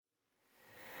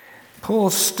Paul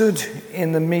stood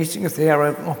in the meeting of the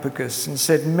Areopagus and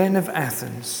said, "Men of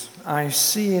Athens, I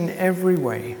see in every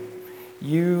way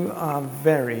you are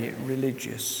very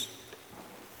religious."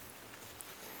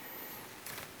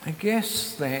 I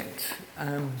guess that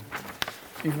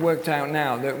you've worked out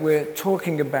now that we're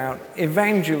talking about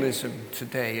evangelism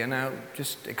today, and I'll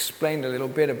just explain a little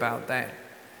bit about that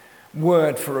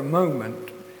word for a moment.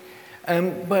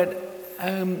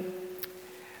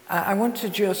 I want to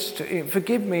just,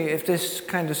 forgive me if this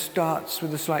kind of starts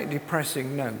with a slightly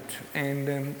depressing note,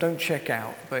 and don't check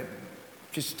out, but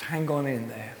just hang on in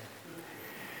there.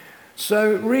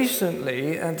 So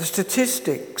recently, the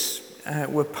statistics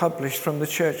were published from the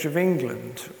Church of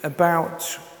England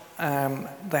about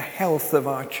the health of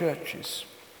our churches.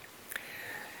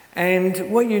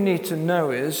 And what you need to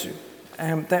know is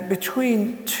that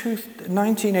between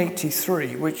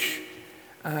 1983, which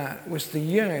was the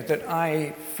year that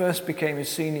I first became a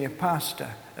senior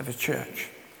pastor of a church.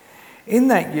 In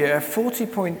that year,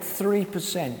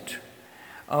 40.3%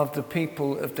 of the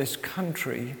people of this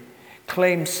country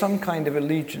claimed some kind of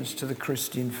allegiance to the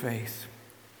Christian faith.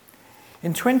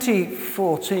 In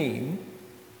 2014,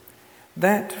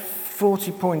 that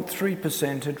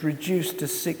 40.3% had reduced to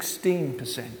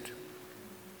 16%.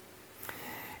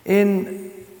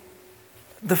 In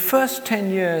the first 10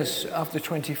 years of the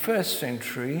 21st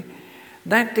century,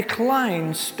 that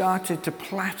decline started to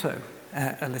plateau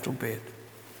a little bit.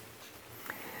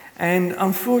 And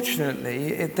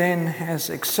unfortunately, it then has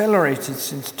accelerated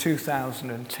since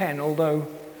 2010, although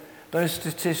those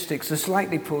statistics are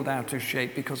slightly pulled out of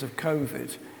shape because of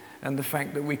COVID and the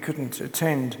fact that we couldn't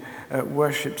attend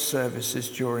worship services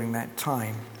during that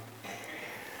time.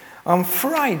 On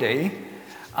Friday,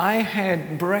 I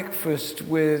had breakfast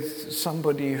with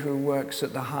somebody who works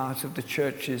at the heart of the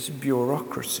church's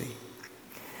bureaucracy.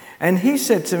 And he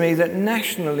said to me that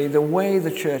nationally, the way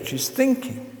the church is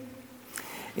thinking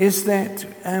is that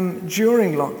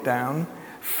during lockdown,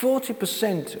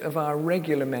 40% of our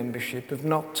regular membership have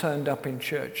not turned up in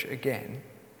church again.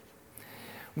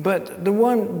 But the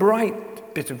one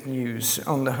bright bit of news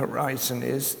on the horizon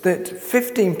is that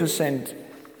 15%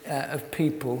 of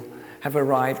people have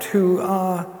arrived who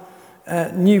are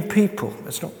new people.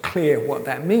 It's not clear what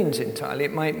that means entirely.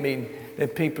 It might mean they're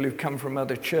people who've come from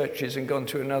other churches and gone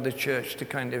to another church to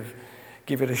kind of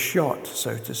give it a shot,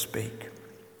 so to speak.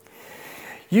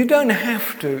 You don't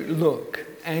have to look,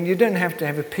 and you don't have to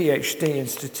have a PhD in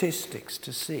statistics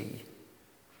to see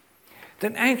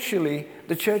that actually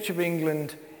the Church of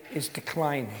England is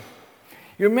declining.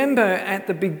 You remember at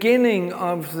the beginning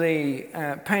of the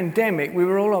pandemic, we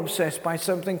were all obsessed by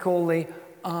something called the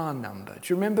R number. Do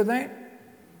you remember that?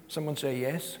 Someone say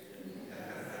yes.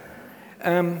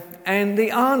 And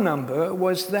the R number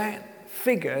was that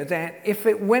figure that if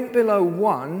it went below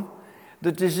 1,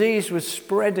 the disease was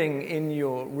spreading in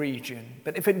your region.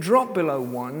 But if it dropped below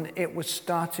 1, it was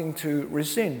starting to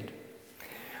rescind.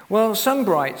 Well, some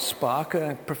bright spark,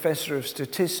 a professor of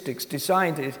statistics,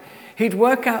 decided he'd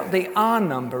work out the R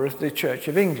number of the Church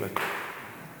of England.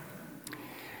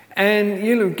 And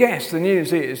you'll guess the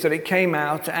news is that it came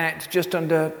out at just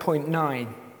under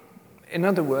 0.9. In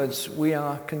other words, we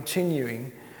are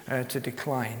continuing to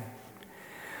decline.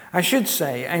 I should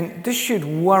say, and this should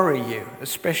worry you,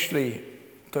 especially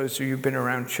those of you who've been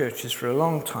around churches for a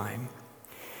long time,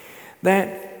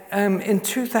 that in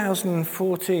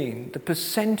 2014, the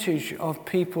percentage of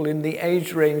people in the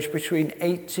age range between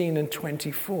 18 and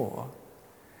 24,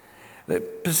 the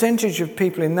percentage of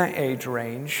people in that age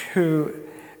range who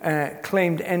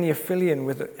claimed any affiliation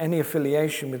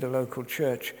with a local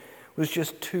church was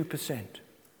just 2%.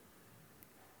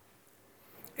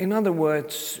 In other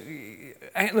words,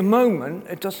 at the moment,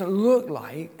 it doesn't look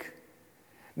like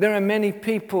there are many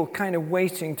people kind of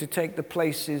waiting to take the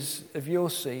places of your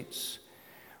seats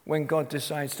when God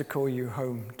decides to call you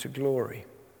home to glory.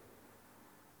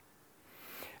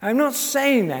 I'm not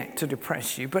saying that to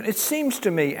depress you, but it seems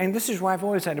to me, and this is why I've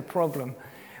always had a problem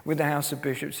with the House of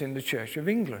Bishops in the Church of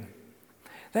England,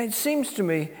 that it seems to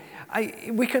me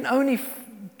we can only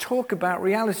talk about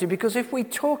reality because if we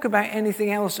talk about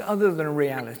anything else other than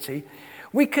reality,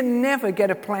 we can never get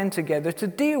a plan together to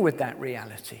deal with that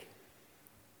reality.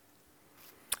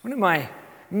 One of my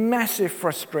massive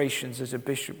frustrations as a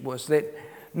bishop was that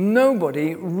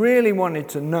nobody really wanted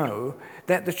to know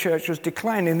that the church was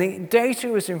declining. The data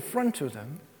was in front of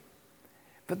them,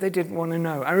 but they didn't want to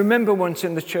know. I remember once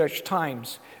in the Church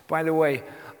Times, by the way,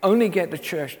 only get the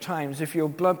Church Times if your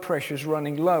blood pressure is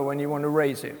running low and you want to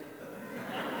raise it.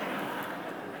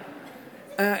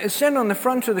 It said on the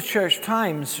front of the Church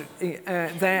Times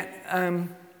that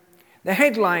the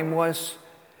headline was,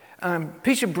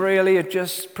 Peter Brearley had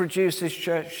just produced his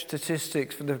church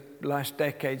statistics for the last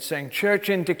decade saying, church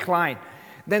in decline.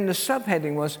 Then the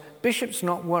subheading was, Bishop's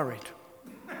not worried.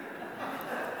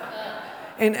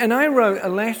 And I wrote a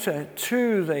letter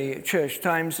to the Church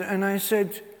Times and I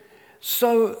said,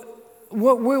 so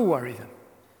what will worry them?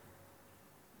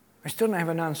 I still don't have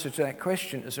an answer to that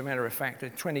question, as a matter of fact,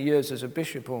 at 20 years as a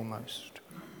bishop almost.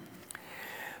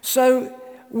 So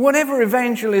whatever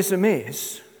evangelism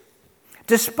is,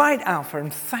 despite Alpha,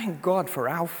 and thank God for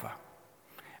Alpha,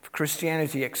 for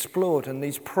Christianity Explored and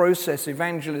these process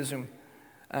evangelism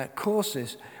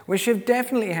courses, which have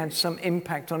definitely had some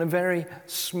impact on a very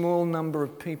small number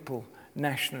of people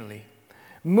nationally,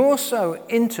 more so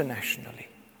internationally.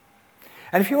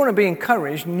 And if you want to be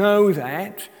encouraged, know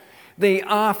that the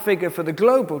R figure for the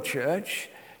global church,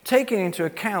 taking into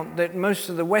account that most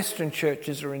of the Western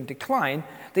churches are in decline,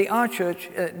 the R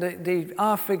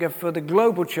figure for the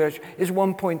global church is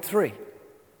 1.3.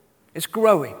 It's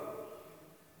growing.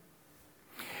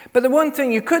 But the one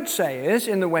thing you could say is,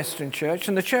 in the Western church,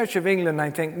 and the Church of England, I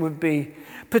think, would be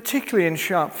particularly in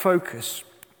sharp focus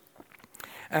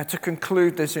to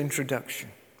conclude this introduction,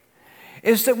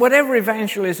 is that whatever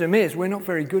evangelism is, we're not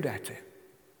very good at it.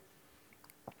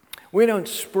 We don't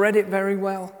spread it very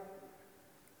well.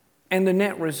 And the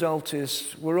net result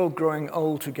is we're all growing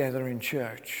old together in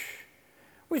church,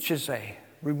 which is a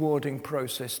rewarding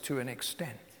process to an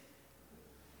extent.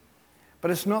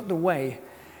 But it's not the way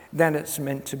that it's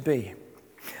meant to be.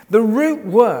 The root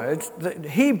word, the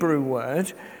Hebrew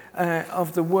word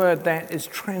of the word that is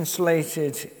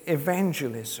translated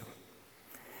evangelism,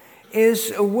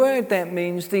 is a word that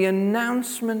means the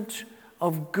announcement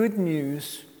of good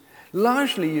news,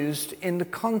 largely used in the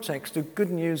context of good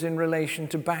news in relation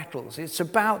to battles. It's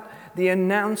about the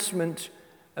announcement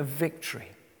of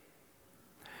victory.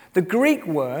 The Greek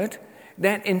word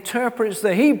that interprets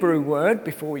the Hebrew word,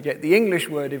 before we get the English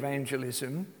word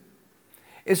evangelism,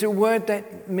 is a word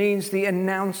that means the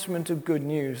announcement of good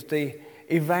news, the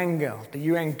evangel, the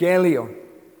euangelion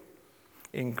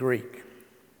in Greek.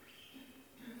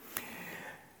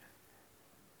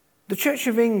 The Church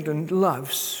of England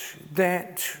loves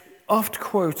that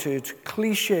oft-quoted,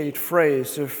 cliched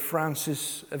phrase of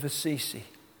Francis of Assisi.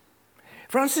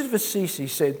 Francis of Assisi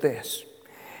said this.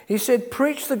 He said,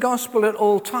 preach the gospel at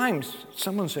all times.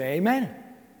 Someone say amen.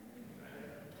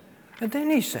 And then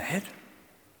he said,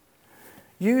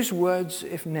 use words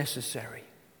if necessary.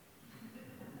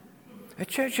 The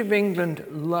Church of England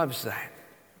loves that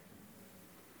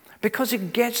because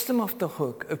it gets them off the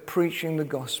hook of preaching the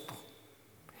gospel.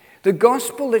 The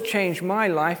gospel that changed my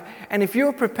life, and if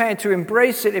you're prepared to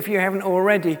embrace it, if you haven't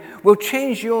already, will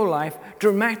change your life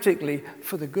dramatically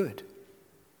for the good.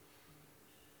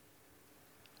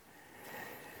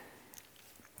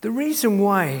 The reason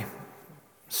why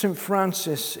St.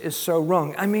 Francis is so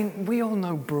wrong, I mean, we all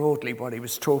know broadly what he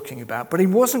was talking about, but he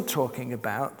wasn't talking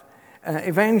about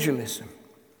evangelism.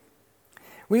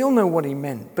 We all know what he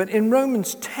meant, but in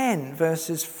Romans 10,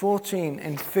 verses 14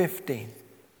 and 15,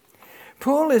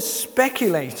 Paul is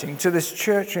speculating to this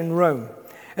church in Rome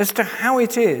as to how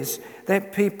it is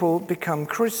that people become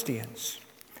Christians.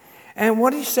 And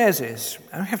what he says is,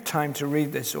 I don't have time to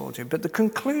read this all to you, but the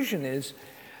conclusion is,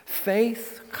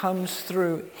 faith comes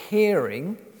through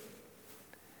hearing,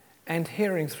 and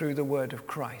hearing through the word of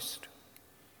Christ.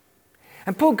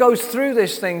 And Paul goes through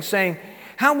this thing saying,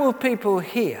 how will people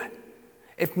hear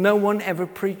if no one ever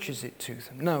preaches it to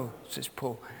them? No, says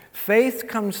Paul. Faith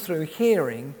comes through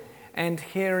hearing, and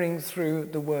hearing through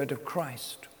the word of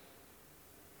Christ.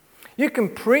 You can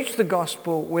preach the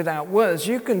gospel without words.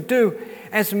 You can do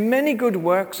as many good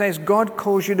works as God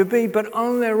calls you to be, but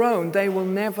on their own, they will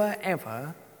never,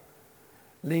 ever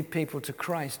lead people to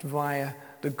Christ via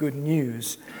the good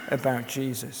news about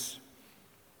Jesus.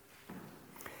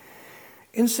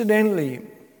 Incidentally,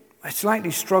 I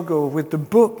slightly struggle with the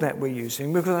book that we're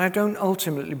using because I don't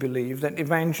ultimately believe that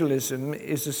evangelism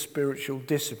is a spiritual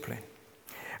discipline.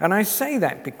 And I say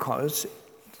that because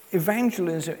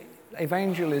evangelism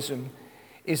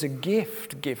is a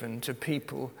gift given to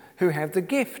people who have the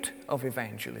gift of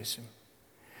evangelism.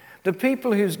 The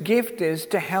people whose gift is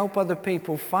to help other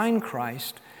people find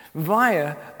Christ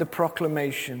via the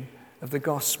proclamation of the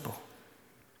gospel.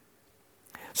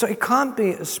 So it can't be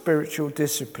a spiritual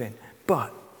discipline,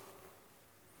 but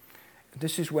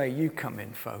this is where you come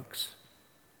in, folks.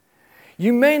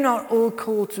 You may not all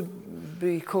called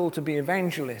to be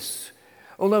evangelists,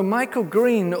 although Michael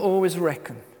Green always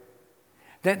reckoned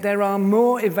that there are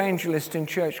more evangelists in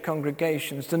church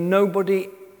congregations than nobody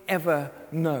ever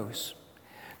knows.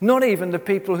 Not even the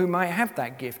people who might have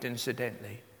that gift,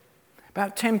 incidentally.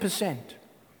 About 10%.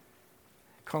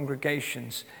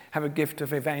 congregations have a gift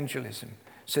of evangelism,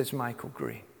 says Michael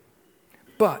Green.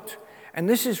 But, and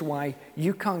this is why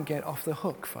you can't get off the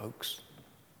hook, folks.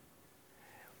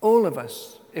 All of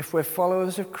us, if we're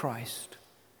followers of Christ,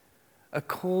 are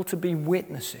called to be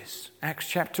witnesses. Acts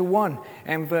chapter 1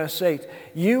 and verse 8.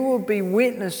 You will be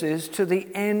witnesses to the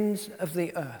ends of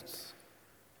the earth.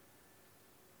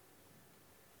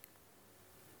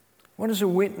 What does a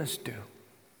witness do?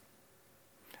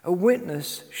 A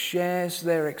witness shares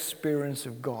their experience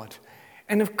of God.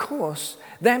 And of course,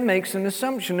 that makes an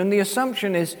assumption. And the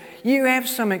assumption is you have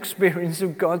some experience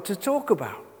of God to talk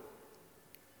about.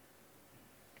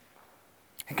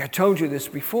 I think I told you this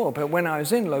before, but when I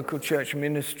was in local church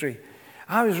ministry,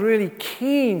 I was really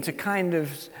keen to kind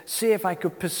of see if I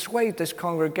could persuade this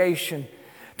congregation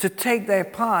to take their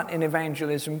part in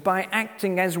evangelism by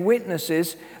acting as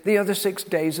witnesses the other 6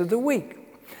 days of the week.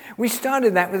 We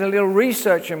started that with a little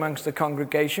research amongst the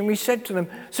congregation. We said to them,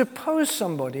 suppose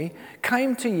somebody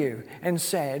came to you and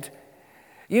said,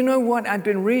 you know what, I've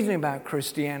been reading about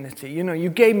Christianity. You know, you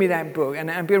gave me that book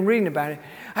and I've been reading about it.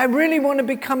 I really want to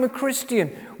become a Christian.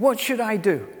 What should I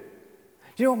do?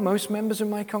 Do you know what most members of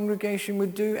my congregation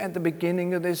would do at the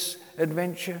beginning of this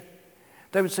adventure?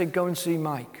 They would say, go and see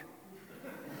Mike.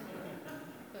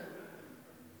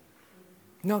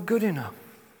 Not good enough.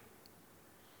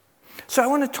 So I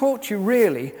want to talk to you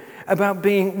really about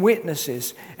being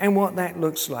witnesses and what that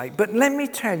looks like. But let me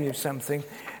tell you something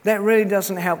that really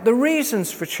doesn't help. The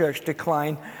reasons for church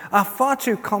decline are far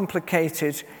too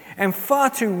complicated and far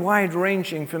too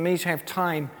wide-ranging for me to have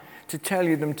time to tell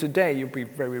you them today. You'll be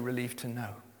very relieved to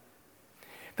know.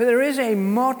 But there is a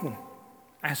modern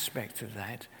aspect of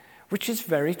that which is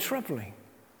very troubling.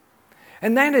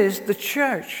 And that is the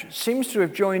church seems to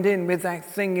have joined in with that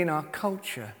thing in our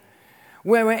culture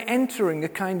where we're entering a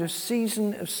kind of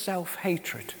season of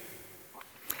self-hatred.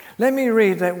 Let me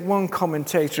read that one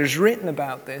commentator has written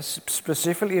about this,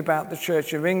 specifically about the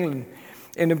Church of England,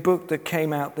 in a book that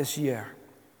came out this year.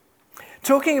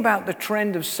 Talking about the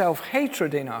trend of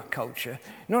self-hatred in our culture,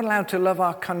 not allowed to love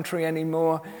our country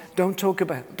anymore, don't talk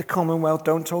about the Commonwealth,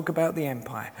 don't talk about the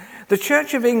Empire. The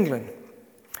Church of England,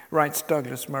 writes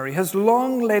Douglas Murray, has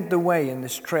long led the way in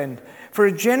this trend. For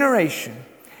a generation,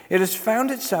 it has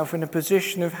found itself in a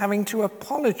position of having to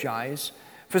apologize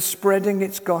for spreading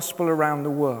its gospel around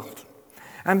the world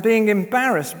and being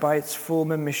embarrassed by its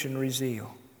former missionary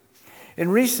zeal. In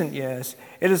recent years,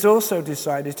 it has also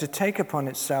decided to take upon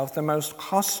itself the most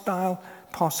hostile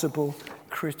possible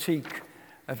critique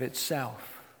of itself.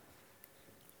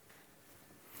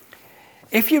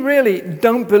 If you really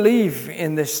don't believe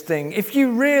in this thing, if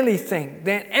you really think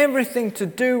that everything to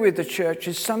do with the church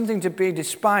is something to be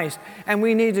despised and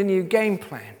we need a new game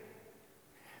plan,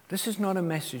 this is not a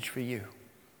message for you.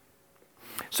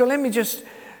 So let me just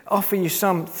offer you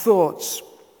some thoughts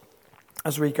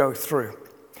as we go through.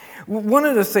 One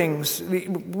of the things,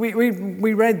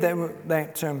 we read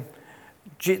that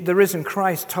the risen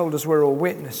Christ told us we're all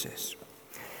witnesses.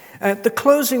 The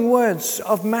closing words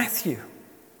of Matthew.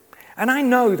 And I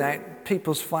know that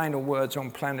people's final words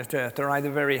on planet Earth are either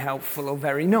very helpful or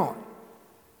very not.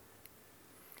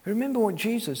 Remember what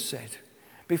Jesus said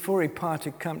before he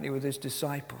parted company with his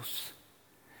disciples.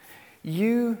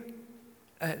 Go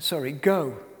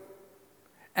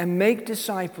and make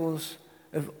disciples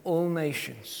of all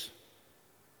nations.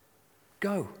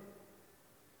 Go.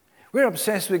 We're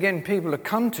obsessed with getting people to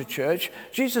come to church.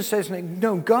 Jesus says,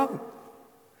 no, go.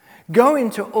 Go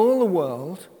into all the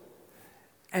world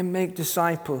and make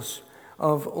disciples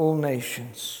of all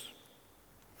nations.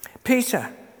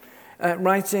 Peter,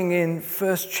 writing in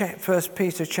 1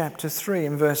 Peter chapter 3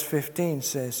 and verse 15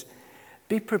 says,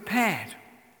 be prepared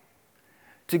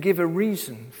to give a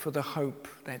reason for the hope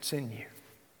that's in you.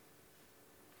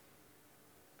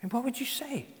 And what would you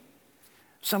say?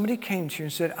 Somebody came to you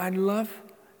and said, I'd love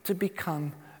to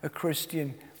become a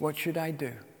Christian. What should I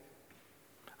do?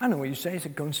 I know what you say. He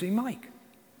said, go and see Mike.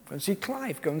 Go and see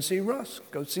Clive. Go and see Russ.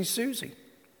 Go and see Susie.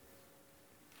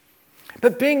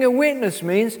 But being a witness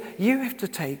means you have to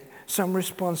take some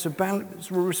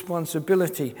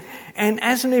responsibility. And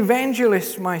as an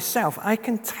evangelist myself, I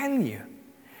can tell you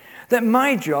that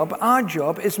my job, our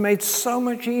job, is made so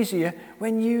much easier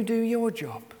when you do your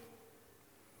job.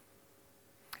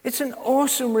 It's an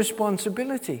awesome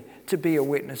responsibility to be a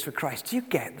witness for Christ. Do you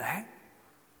get that?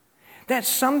 That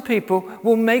some people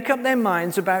will make up their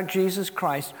minds about Jesus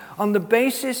Christ on the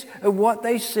basis of what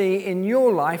they see in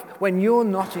your life when you're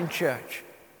not in church.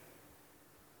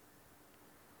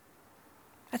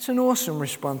 That's an awesome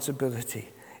responsibility,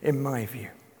 in my view.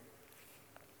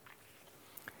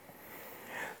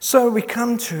 So we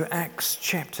come to Acts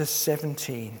chapter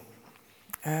 17.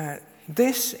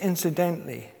 This,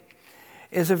 incidentally,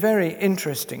 is a very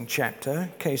interesting chapter, in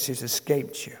case it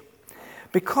escaped you,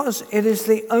 because it is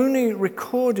the only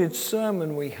recorded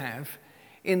sermon we have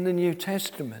in the New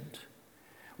Testament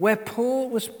where Paul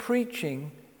was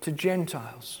preaching to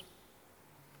Gentiles,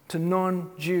 to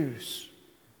non-Jews.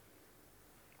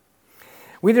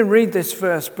 We didn't read this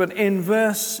verse, but in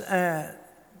verse 10,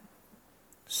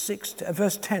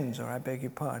 verse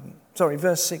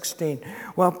 16,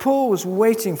 while Paul was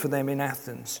waiting for them in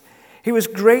Athens, he was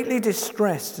greatly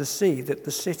distressed to see that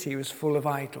the city was full of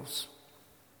idols.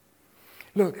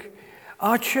 Look,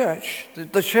 our church,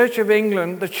 the Church of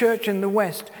England, the church in the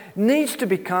West, needs to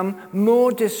become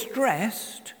more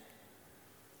distressed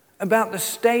about the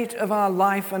state of our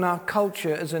life and our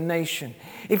culture as a nation.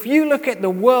 If you look at the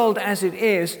world as it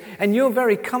is, and you're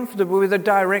very comfortable with the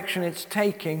direction it's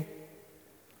taking,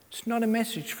 it's not a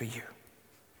message for you.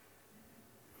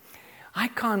 I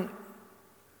can't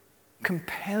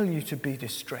compel you to be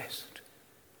distressed,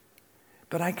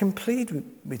 but I can plead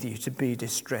with you to be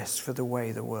distressed for the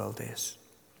way the world is.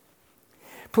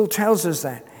 Paul tells us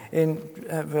that in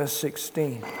verse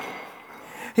 16.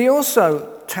 He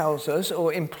also tells us,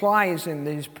 or implies in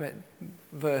these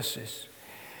verses,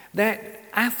 that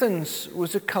Athens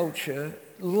was a culture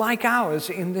like ours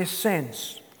in this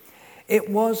sense. It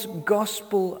was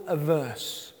gospel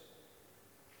averse.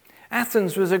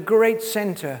 Athens was a great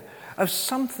center of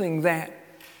something that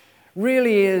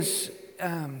really is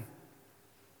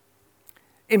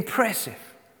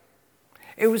impressive.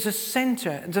 It was a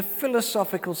center, the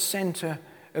philosophical center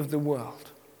of the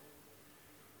world.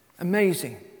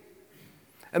 Amazing.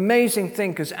 Amazing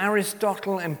thinkers,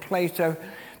 Aristotle and Plato,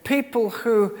 people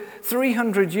who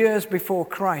 300 years before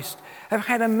Christ have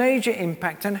had a major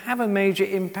impact and have a major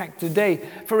impact today,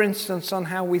 for instance, on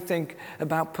how we think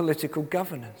about political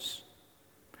governance.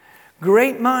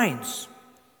 Great minds,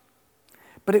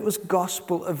 but it was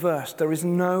gospel averse. There is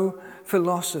no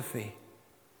philosophy,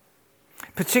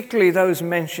 particularly those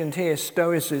mentioned here,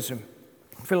 Stoicism,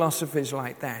 philosophies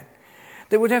like that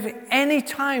would have any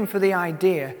time for the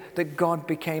idea that God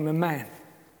became a man.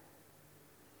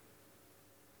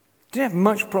 Didn't have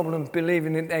much problem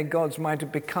believing that their gods might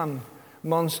have become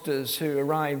monsters who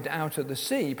arrived out of the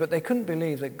sea, but they couldn't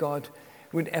believe that God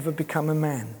would ever become a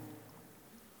man.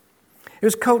 It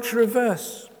was culture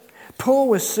averse. Paul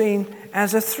was seen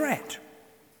as a threat.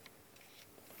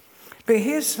 But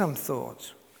here's some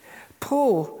thoughts.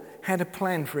 Paul had a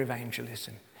plan for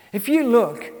evangelism. If you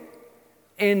look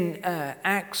in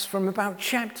Acts from about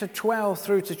chapter 12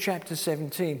 through to chapter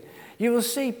 17, you will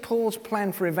see Paul's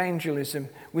plan for evangelism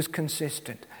was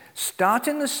consistent. Start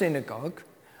in the synagogue,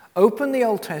 open the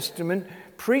Old Testament,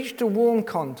 preach to warm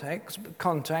contacts,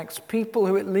 people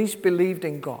who at least believed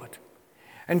in God,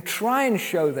 and try and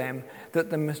show them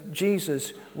that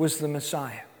Jesus was the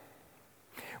Messiah.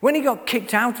 When he got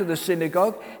kicked out of the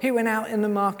synagogue, he went out in the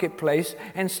marketplace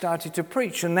and started to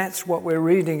preach. And that's what we're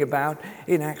reading about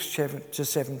in Acts chapter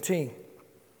 17.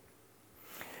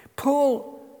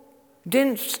 Paul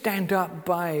didn't stand up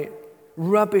by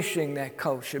rubbishing their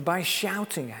culture, by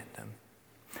shouting at them.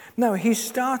 No, he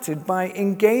started by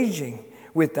engaging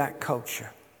with that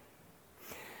culture.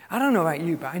 I don't know about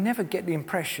you, but I never get the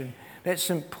impression that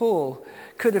St. Paul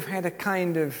could have had a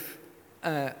kind of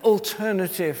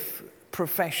alternative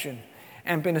profession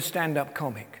and been a stand-up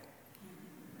comic.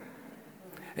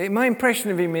 My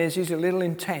impression of him is he's a little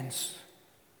intense.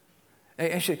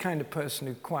 Actually, the kind of person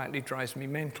who quietly drives me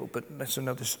mental, but that's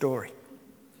another story.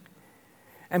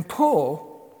 And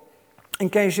Paul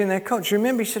engaged in their culture.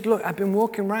 Remember, he said, look, I've been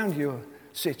walking around your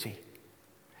city,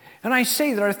 and I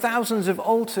see there are thousands of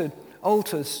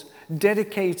altars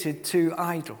dedicated to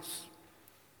idols.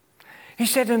 He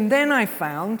said, and then I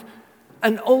found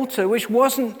an altar which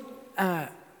wasn't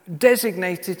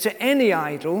designated to any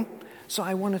idol, so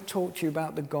I want to talk to you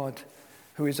about the God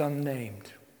who is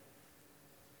unnamed.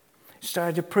 He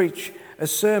started to preach a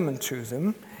sermon to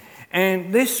them,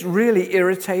 and this really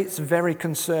irritates very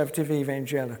conservative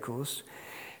evangelicals.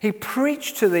 He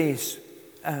preached to these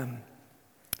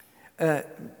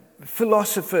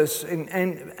philosophers,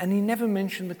 and he never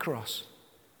mentioned the cross.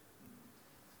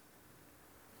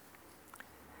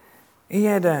 He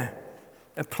had a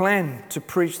plan to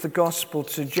preach the gospel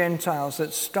to Gentiles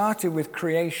that started with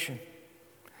creation,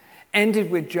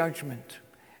 ended with judgment,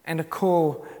 and a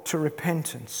call to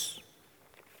repentance.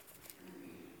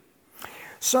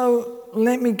 So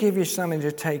let me give you something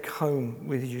to take home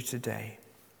with you today.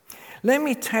 Let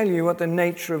me tell you what the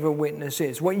nature of a witness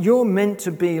is, what you're meant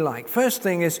to be like. First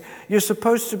thing is, you're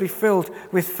supposed to be filled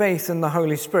with faith in the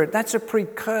Holy Spirit. That's a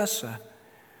precursor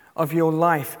of your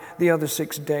life the other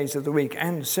 6 days of the week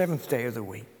and the seventh day of the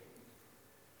week.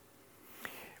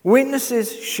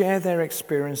 Witnesses share their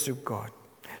experience of God.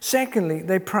 Secondly,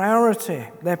 their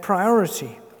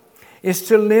priority is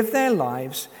to live their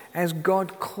lives as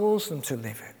God calls them to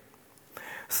live it.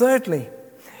 Thirdly,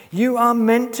 you are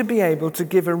meant to be able to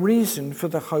give a reason for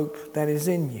the hope that is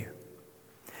in you.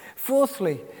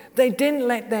 Fourthly, they didn't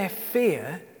let their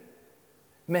fear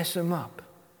mess them up.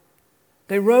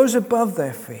 They rose above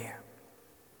their fear.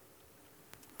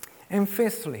 And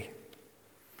fifthly,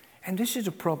 and this is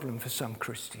a problem for some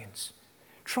Christians,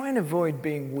 try and avoid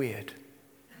being weird.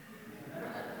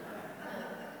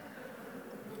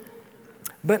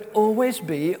 But always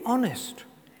be honest.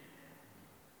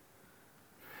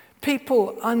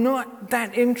 People are not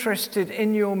that interested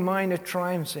in your minor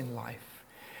triumphs in life.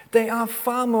 They are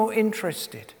far more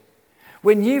interested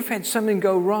when you've had something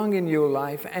go wrong in your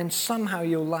life and somehow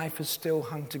your life is still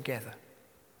hung together.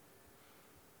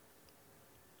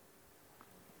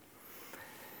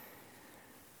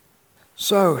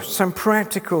 So, some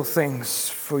practical things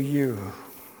for you.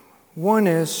 One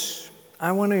is,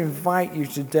 I want to invite you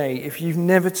today, if you've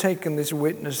never taken this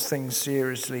witness thing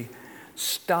seriously,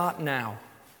 start now.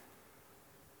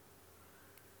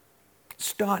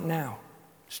 Start now.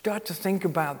 Start to think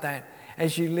about that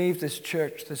as you leave this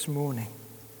church this morning.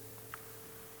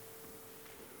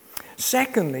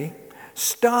 Secondly,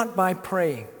 start by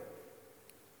praying.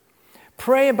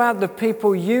 Pray about the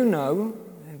people you know,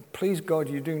 and please God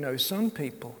you do know some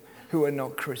people who are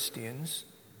not Christians,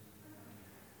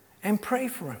 and pray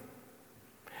for them.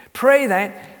 Pray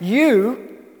that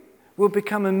you will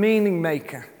become a meaning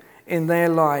maker in their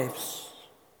lives.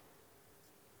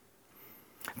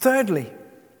 Thirdly,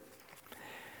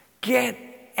 get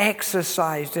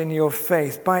exercised in your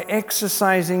faith by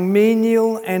exercising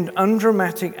menial and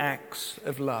undramatic acts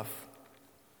of love.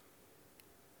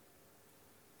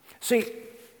 See,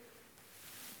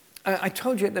 I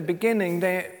told you at the beginning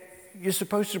that you're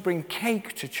supposed to bring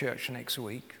cake to church next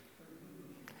week.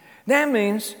 That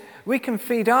means we can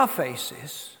feed our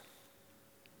faces.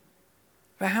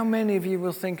 But how many of you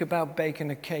will think about baking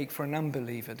a cake for an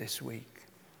unbeliever this week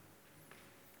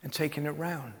and taking it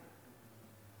round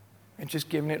and just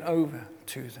giving it over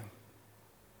to them?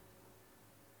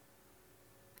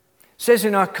 It says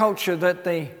in our culture that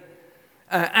the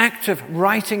act of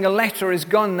writing a letter is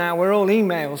gone now. We're all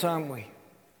emails, aren't we?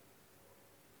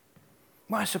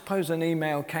 Well, I suppose an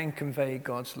email can convey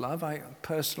God's love. I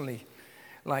personally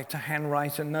like to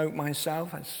handwrite a note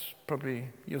myself. That's probably,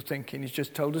 you're thinking, he's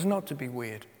just told us not to be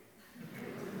weird.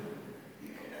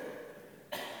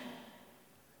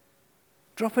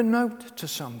 Drop a note to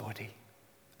somebody,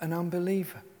 an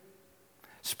unbeliever,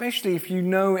 especially if you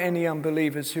know any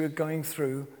unbelievers who are going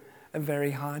through a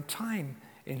very hard time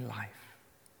in life.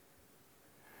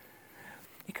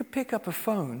 You could pick up a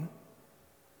phone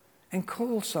and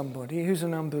call somebody who's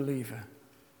an unbeliever.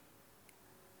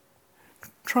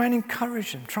 Try and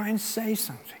encourage them. Try and say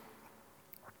something.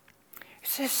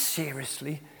 Is there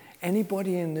seriously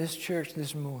anybody in this church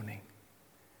this morning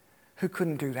who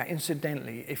couldn't do that?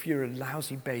 Incidentally, if you're a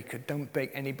lousy baker, don't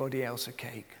bake anybody else a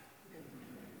cake.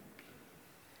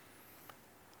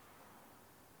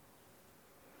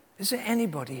 Is there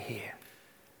anybody here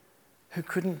who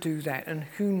couldn't do that? And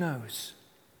who knows?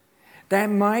 That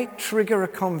might trigger a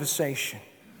conversation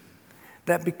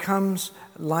that becomes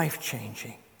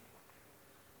life-changing.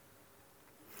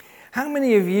 How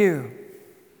many of you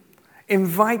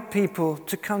invite people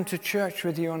to come to church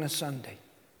with you on a Sunday?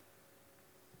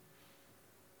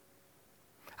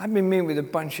 I've been meeting with a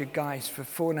bunch of guys for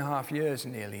 4.5 years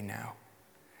nearly now.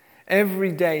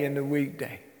 Every day in the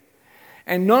weekday.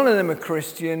 And none of them are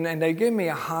Christian, and they give me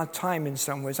a hard time in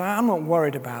some ways. I'm not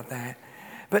worried about that.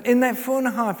 But in that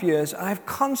 4.5 years, I've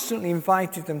constantly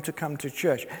invited them to come to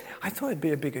church. I thought it'd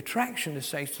be a big attraction to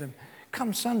say to them,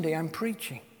 come Sunday, I'm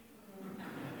preaching.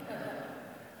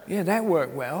 Yeah, that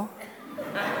worked well.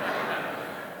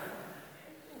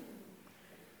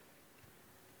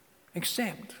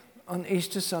 Except on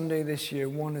Easter Sunday this year,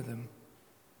 one of them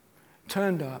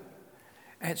turned up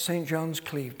at St. John's,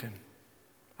 Clevedon.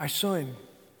 I saw him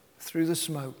through the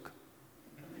smoke.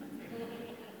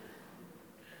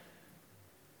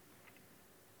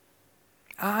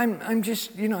 I'm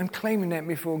just, I'm claiming that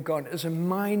before God as a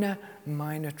minor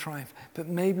triumph. But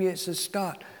maybe it's a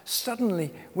start.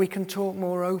 Suddenly, we can talk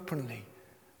more openly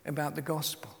about the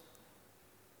gospel.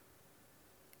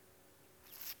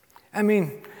 I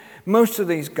mean, most of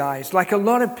these guys, like a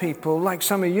lot of people, like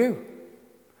some of you,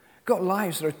 got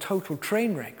lives that are total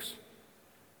train wrecks.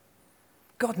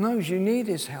 God knows you need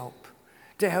his help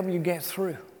to help you get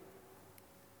through.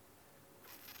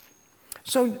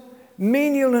 So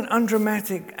menial and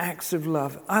undramatic acts of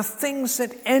love are things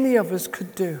that any of us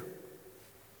could do.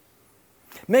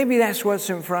 Maybe that's what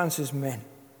St. Francis meant.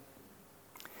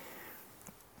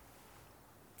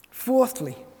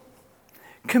 Fourthly,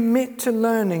 commit to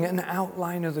learning an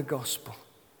outline of the gospel.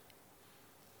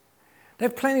 There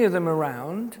are plenty of them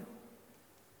around.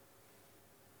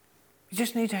 You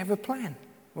just need to have a plan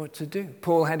what to do.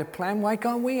 Paul had a plan. Why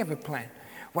can't we have a plan?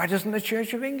 Why doesn't the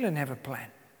Church of England have a plan?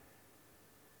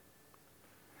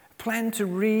 A plan to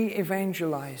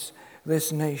re-evangelize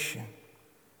this nation.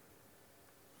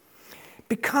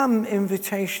 Become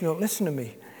invitational. Listen to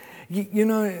me. You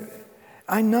know,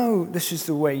 I know this is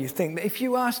the way you think. But if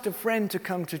you asked a friend to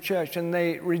come to church and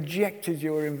they rejected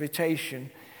your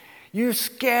invitation, you're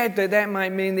scared that that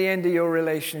might mean the end of your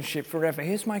relationship forever.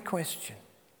 Here's my question.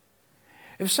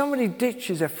 If somebody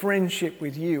ditches a friendship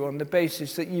with you on the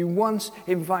basis that you once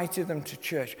invited them to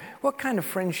church, what kind of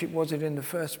friendship was it in the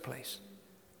first place?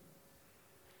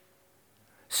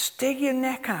 Stick your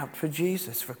neck out for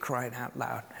Jesus, for crying out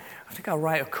loud. I think I'll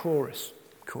write a chorus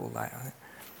called that.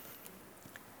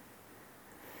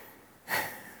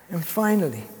 And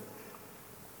finally,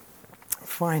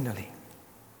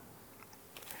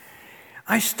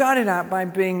 I started out by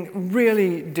being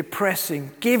really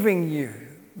depressing, giving you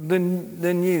the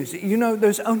news. You know,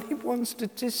 there's only one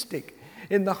statistic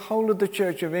in the whole of the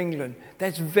Church of England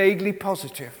that's vaguely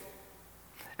positive.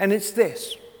 And it's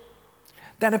this,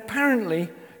 that apparently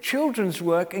children's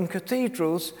work in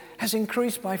cathedrals has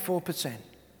increased by 4%.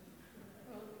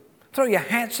 Throw your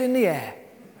hats in the air.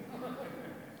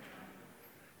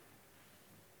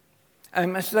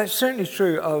 That's certainly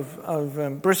true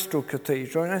of Bristol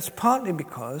Cathedral, and that's partly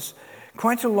because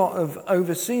quite a lot of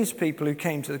overseas people who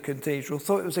came to the cathedral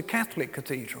thought it was a Catholic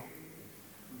cathedral.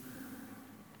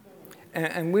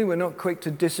 And we were not quick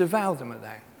to disavow them of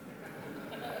that.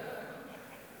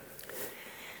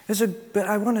 But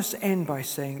I want us to end by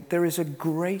saying there is a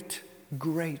great,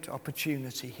 great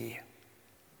opportunity here.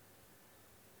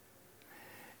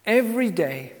 Every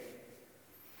day,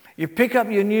 you pick up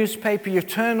your newspaper, you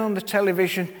turn on the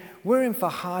television. We're in for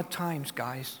hard times,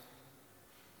 guys.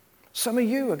 Some of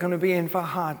you are going to be in for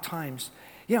hard times.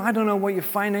 I don't know what your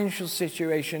financial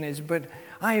situation is, but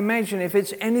I imagine if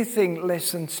it's anything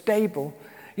less than stable,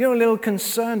 you're a little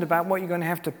concerned about what you're going to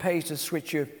have to pay to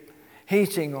switch your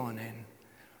heating on and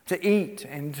to eat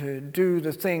and to do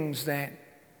the things that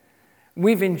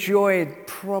we've enjoyed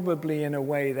probably in a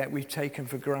way that we've taken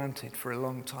for granted for a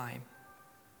long time.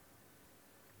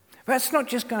 But that's not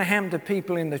just going to happen to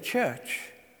people in the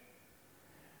church.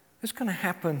 It's going to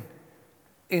happen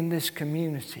in this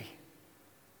community.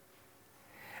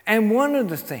 And one of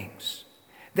the things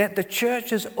that the church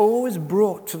has always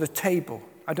brought to the table,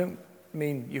 I don't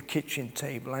mean your kitchen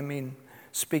table, I mean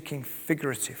speaking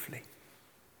figuratively,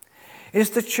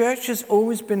 is the church has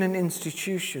always been an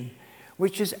institution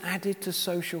which is added to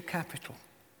social capital.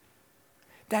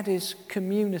 That is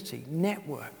community,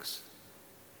 networks.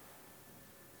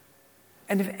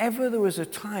 And if ever there was a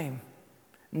time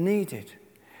needed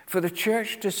for the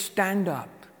church to stand up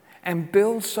and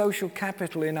build social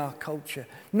capital in our culture,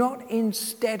 not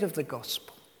instead of the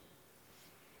gospel,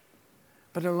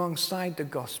 but alongside the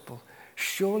gospel,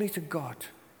 surely to God,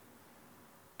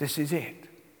 this is it.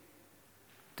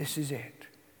 This is it.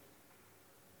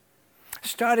 I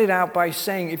started out by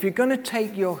saying, if you're going to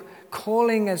take your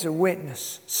calling as a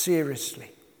witness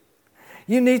seriously,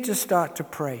 you need to start to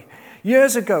pray.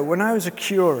 Years ago, when I was a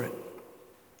curate,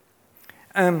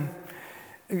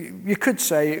 you could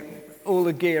say all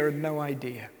the gear and no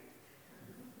idea.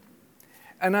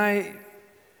 And I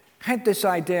had this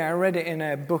idea, I read it in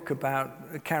a book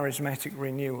about charismatic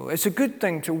renewal. It's a good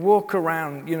thing to walk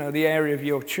around, the area of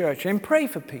your church and pray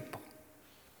for people.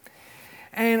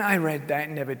 And I read that,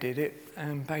 never did it.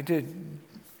 But I did,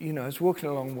 I was walking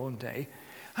along one day.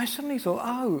 I suddenly thought,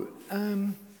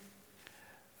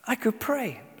 I could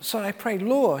pray. So I prayed,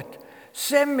 Lord,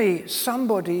 send me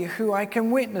somebody who I can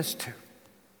witness to.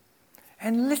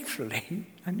 And literally,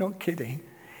 I'm not kidding,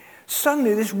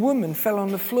 suddenly this woman fell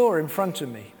on the floor in front of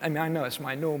me. I mean, I know it's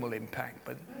my normal impact,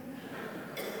 but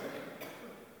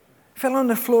fell on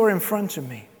the floor in front of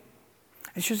me.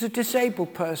 And she was a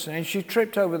disabled person, and she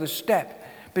tripped over the step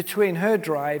between her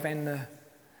drive and the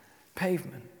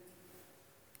pavement.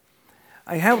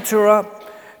 I helped her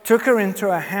up, took her into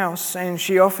her house, and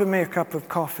she offered me a cup of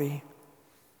coffee.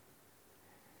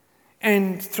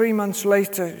 And 3 months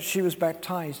later, she was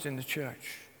baptized in the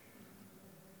church.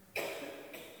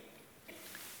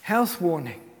 Health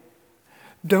warning.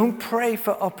 Don't pray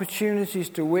for opportunities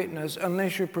to witness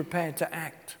unless you're prepared to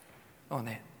act on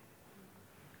it.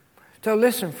 So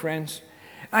listen, friends,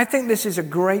 I think this is a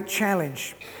great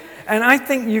challenge. And I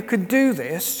think you could do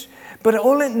this, but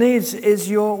all it needs is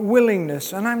your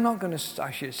willingness. And I'm not going to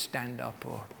ask you to stand up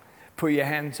or put your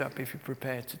hands up if you're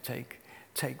prepared to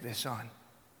take this on.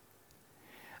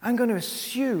 I'm going to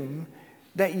assume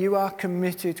that you are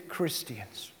committed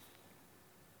Christians.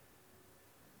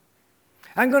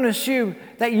 I'm going to assume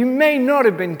that you may not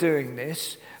have been doing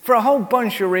this for a whole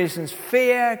bunch of reasons.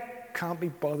 Fear, can't be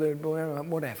bothered,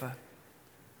 whatever.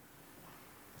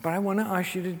 But I want to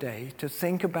ask you today to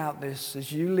think about this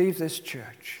as you leave this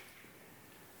church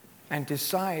and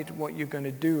decide what you're going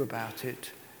to do about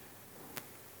it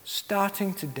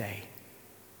starting today.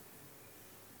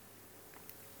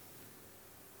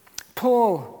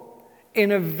 Paul,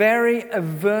 in a very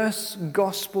averse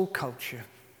gospel culture,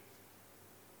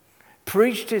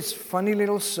 preached his funny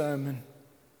little sermon,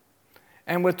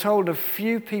 and we're told a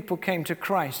few people came to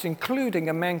Christ, including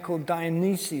a man called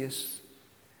Dionysius,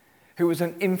 who was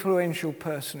an influential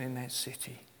person in that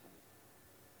city.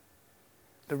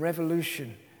 The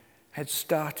revolution had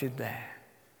started there,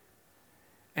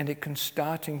 and it can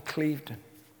start in Clevedon.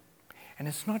 And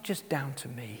it's not just down to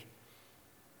me,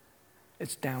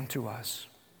 it's down to us.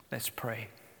 Let's pray.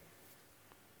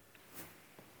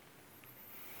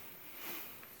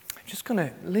 I'm just going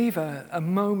to leave a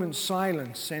moment's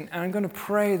silence, and I'm going to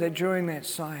pray that during that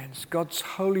silence, God's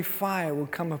holy fire will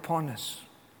come upon us.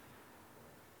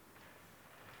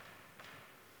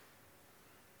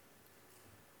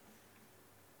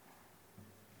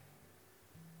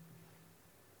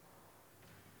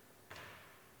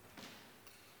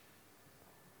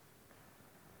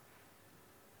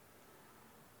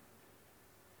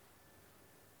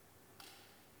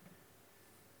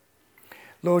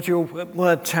 Lord, your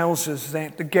word tells us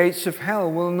that the gates of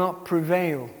hell will not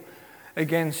prevail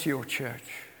against your church.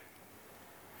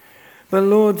 But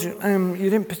Lord, you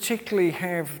didn't particularly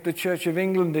have the Church of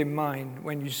England in mind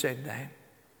when you said that.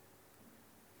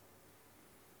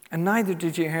 And neither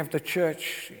did you have the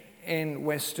church in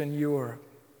Western Europe.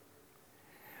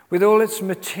 With all its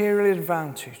material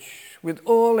advantage, with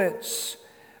all its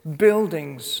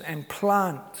buildings and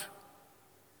plant.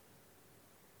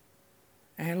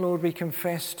 And Lord, we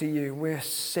confess to you, we're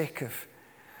sick of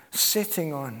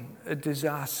sitting on a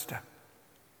disaster.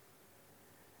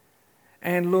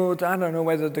 And Lord, I don't know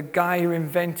whether the guy who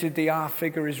invented the R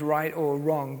figure is right or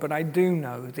wrong, but I do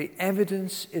know the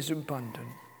evidence is abundant.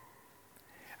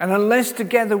 And unless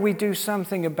together we do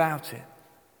something about it,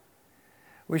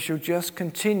 we shall just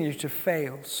continue to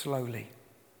fail slowly.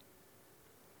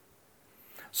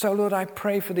 So Lord, I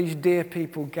pray for these dear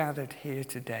people gathered here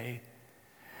today.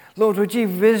 Lord, would you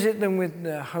visit them with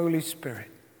the Holy Spirit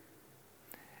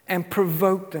and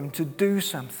provoke them to do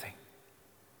something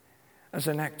as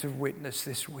an act of witness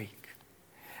this week.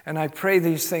 And I pray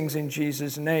these things in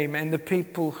Jesus' name. And the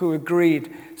people who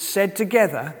agreed said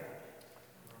together,